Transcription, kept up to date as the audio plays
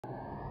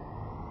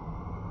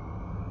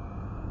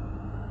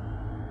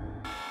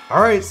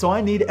All right, so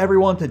I need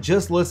everyone to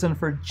just listen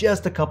for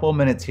just a couple of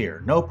minutes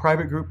here. No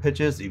private group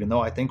pitches, even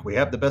though I think we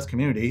have the best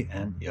community,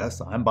 and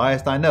yes, I'm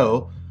biased, I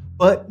know,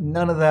 but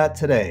none of that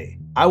today.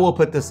 I will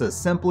put this as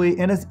simply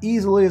and as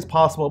easily as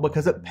possible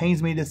because it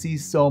pains me to see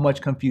so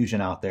much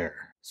confusion out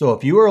there. So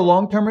if you are a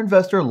long-term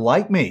investor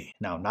like me,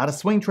 now not a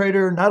swing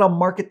trader, not a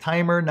market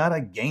timer, not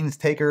a gains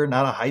taker,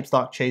 not a hype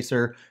stock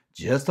chaser,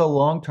 just a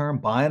long-term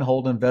buy and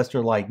hold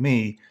investor like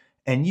me,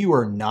 and you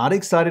are not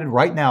excited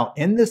right now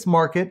in this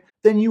market,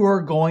 then you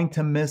are going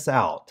to miss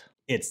out.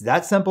 It's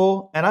that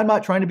simple, and I'm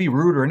not trying to be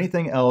rude or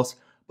anything else,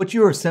 but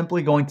you are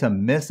simply going to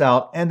miss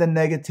out and the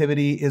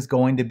negativity is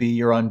going to be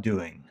your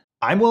undoing.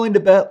 I'm willing to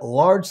bet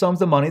large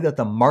sums of money that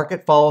the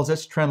market follows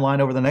this trend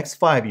line over the next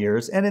 5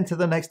 years and into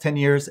the next 10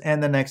 years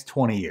and the next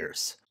 20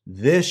 years.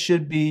 This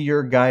should be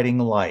your guiding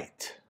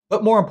light.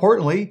 But more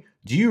importantly,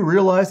 do you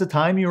realize the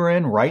time you are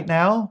in right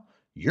now?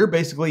 You're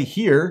basically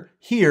here,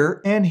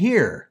 here, and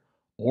here.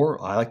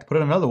 Or I like to put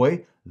it another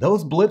way,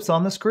 those blips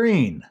on the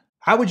screen.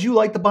 How would you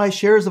like to buy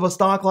shares of a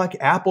stock like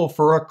Apple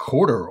for a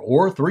quarter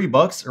or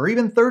 $3 or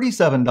even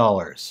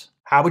 $37?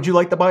 How would you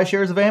like to buy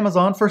shares of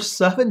Amazon for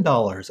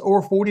 $7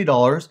 or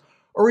 $40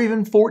 or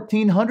even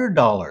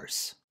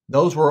 $1,400?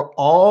 Those were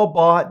all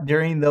bought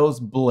during those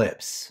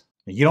blips.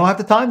 You don't have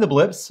to time the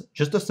blips,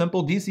 just a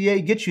simple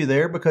DCA gets you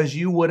there because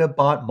you would have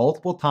bought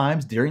multiple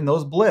times during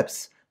those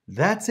blips.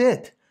 That's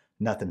it.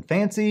 Nothing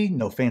fancy,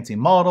 no fancy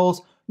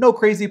models, no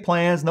crazy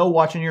plans, no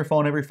watching your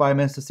phone every 5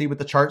 minutes to see what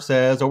the chart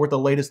says or what the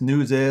latest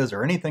news is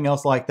or anything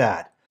else like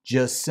that.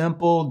 Just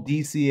simple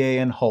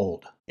DCA and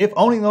hold. If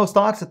owning those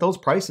stocks at those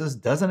prices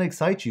doesn't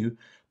excite you,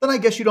 then I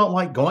guess you don't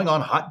like going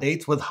on hot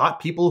dates with hot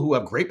people who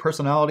have great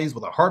personalities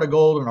with a heart of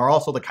gold and are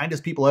also the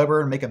kindest people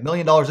ever and make $1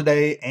 million a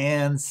day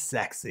and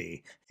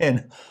sexy.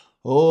 And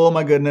oh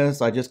my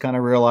goodness, I just kind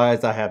of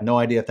realized I have no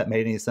idea if that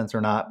made any sense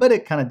or not, but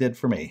it kind of did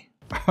for me.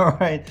 All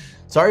right,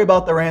 sorry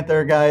about the rant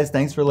there, guys.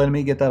 Thanks for letting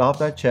me get that off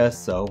that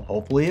chest. So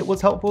hopefully it was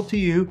helpful to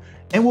you,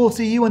 and we'll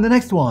see you in the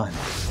next one.